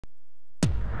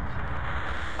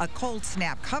A cold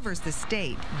snap covers the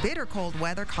state. Bitter cold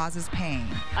weather causes pain.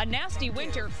 A nasty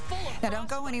winter full of... Now don't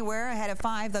go anywhere. Ahead at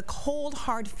 5, the cold,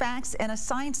 hard facts and a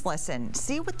science lesson.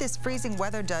 See what this freezing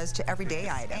weather does to everyday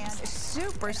items. And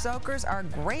super soakers are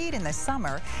great in the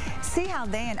summer. See how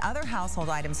they and other household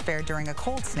items fare during a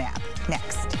cold snap.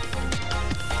 Next.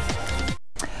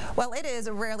 Well, it is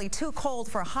rarely too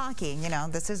cold for hockey. You know,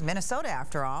 this is Minnesota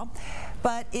after all.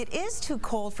 But it is too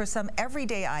cold for some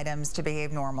everyday items to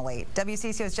behave normally.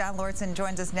 WCCO's John Lordson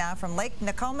joins us now from Lake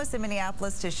Nokomis in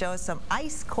Minneapolis to show us some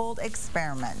ice-cold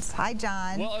experiments. Hi,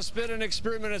 John. Well, it's been an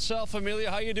experiment itself, Amelia.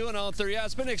 How you doing out there? Yeah,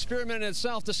 it's been an experiment in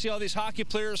itself to see how these hockey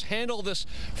players handle this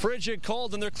frigid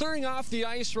cold. And they're clearing off the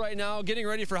ice right now, getting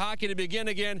ready for hockey to begin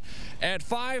again at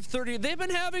 5:30. They've been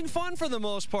having fun for the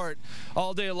most part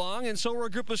all day long. And so we're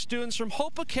a group of students from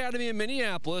Hope Academy in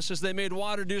Minneapolis as they made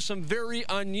water do some very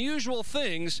unusual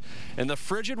things in the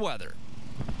frigid weather.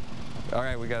 All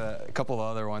right, we got a couple of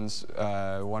other ones.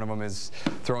 One of them is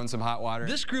throwing some hot water.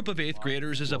 This group of 8th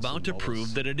graders is about to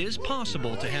prove that it is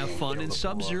possible to have fun in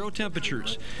sub-zero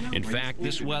temperatures. In fact,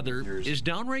 this weather is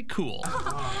downright cool.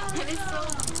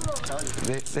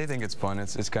 They think it's fun.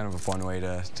 It's kind of a fun way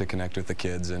to connect with the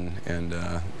kids and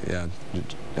yeah,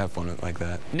 have fun like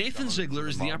that. Nathan Ziegler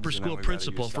is the upper school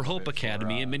principal for Hope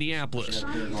Academy in Minneapolis.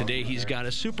 Today he's got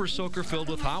a super soaker filled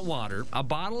with hot water, a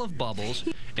bottle of bubbles,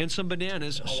 and some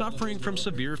bananas suffering from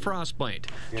severe frostbite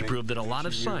to prove that a lot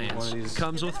of science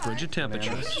comes with frigid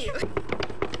temperatures.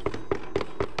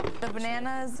 The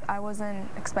bananas, I wasn't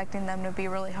expecting them to be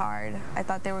really hard. I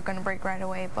thought they were going to break right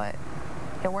away, but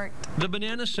it worked. The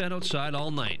bananas sat outside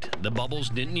all night. The bubbles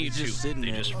didn't need to.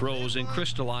 They just froze and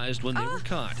crystallized when they were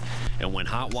caught. And when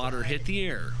hot water hit the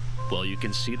air, well, you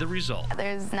can see the result.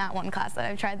 There's not one class that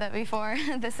I've tried that before.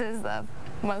 This is the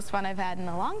most fun I've had in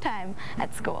a long time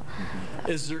at school.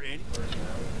 Is there any...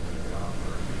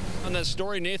 On that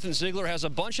story, Nathan Ziegler has a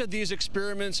bunch of these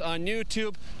experiments on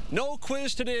YouTube. No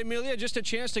quiz today, Amelia, just a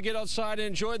chance to get outside and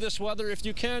enjoy this weather if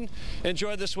you can.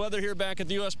 Enjoy this weather here back at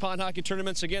the U.S. Pond Hockey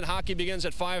Tournaments. Again, hockey begins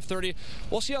at 5:30.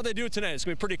 We'll see how they do tonight. It's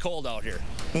going to be pretty cold out here.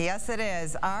 Yes, it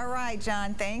is. All right,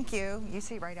 John, thank you. You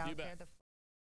see right out there.